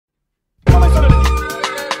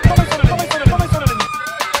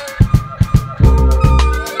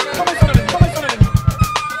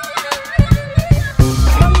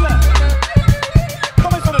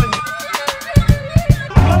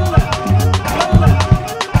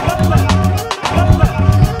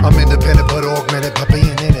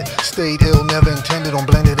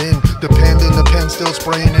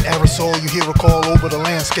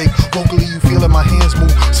landscape. Vocally you feeling my hands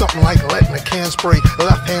move, something like letting a can spray.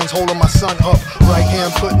 Left hand's holding my sun up, right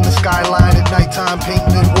hand putting the skyline at nighttime,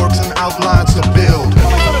 painting in works and outlines to build.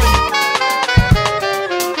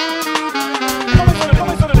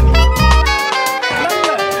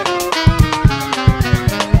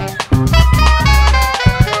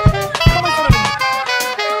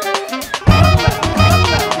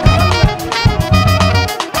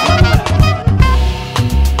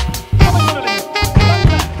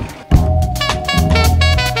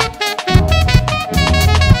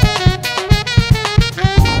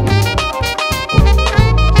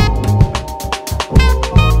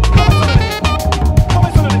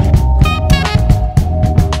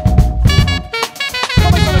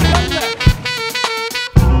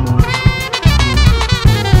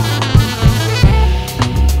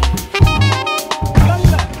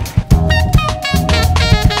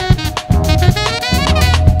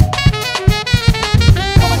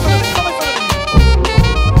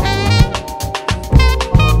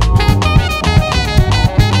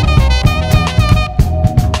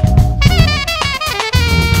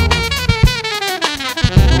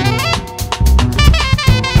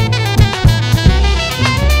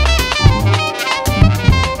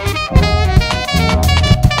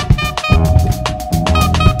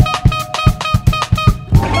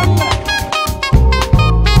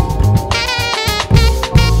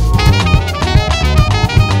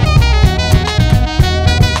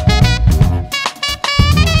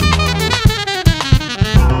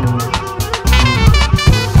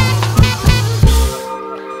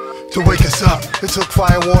 To wake us up, it took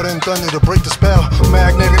fire, water, and thunder to break the spell.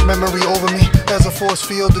 Magnetic memory over me, as a force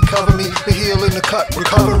field to cover me. The heal in the cut,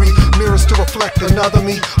 recovery, mirrors to reflect another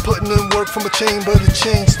me. Putting in work from a chamber to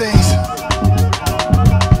change things.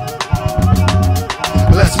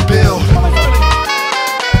 Let's build.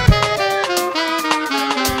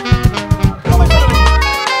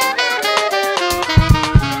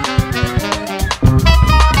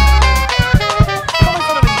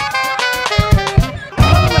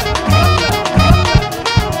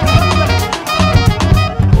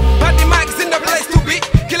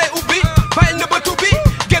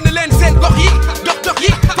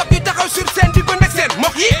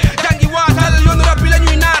 Jangi waatal yoonu rab bi la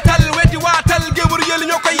ñuy naatal weddi waatal géwër yëli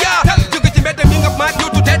ñoo koy yaatal jóge ci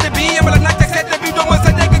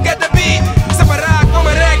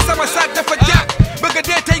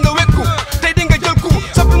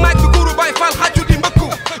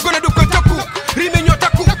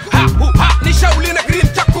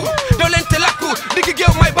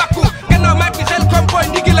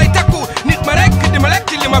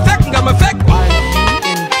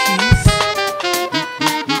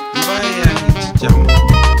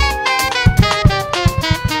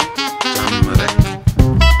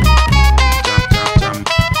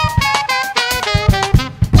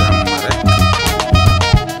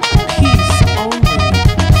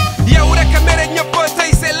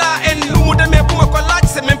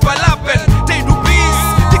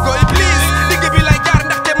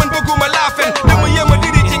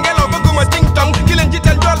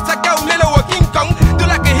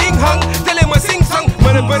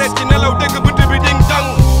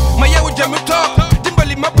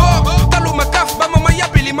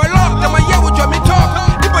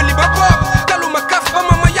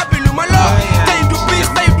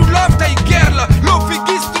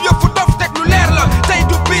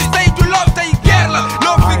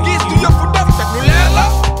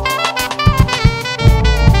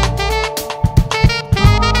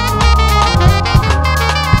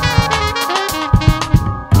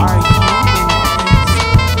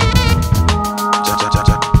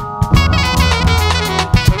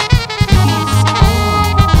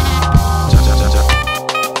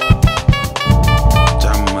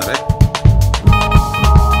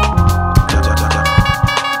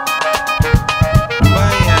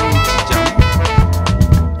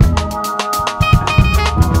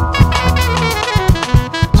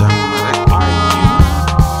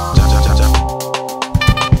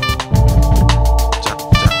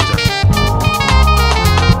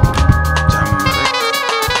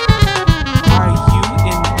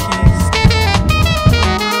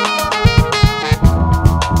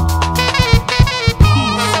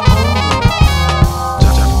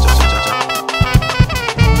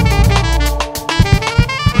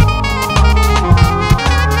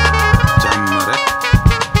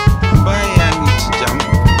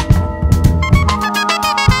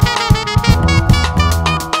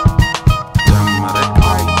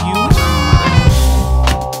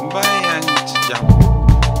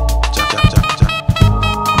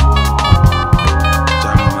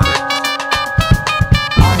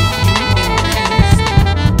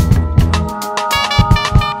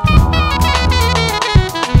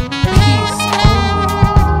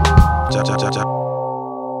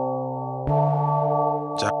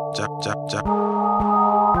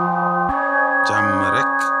jàmm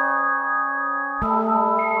rek.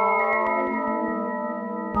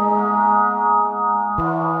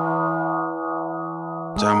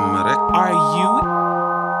 Jàmm rek. Are you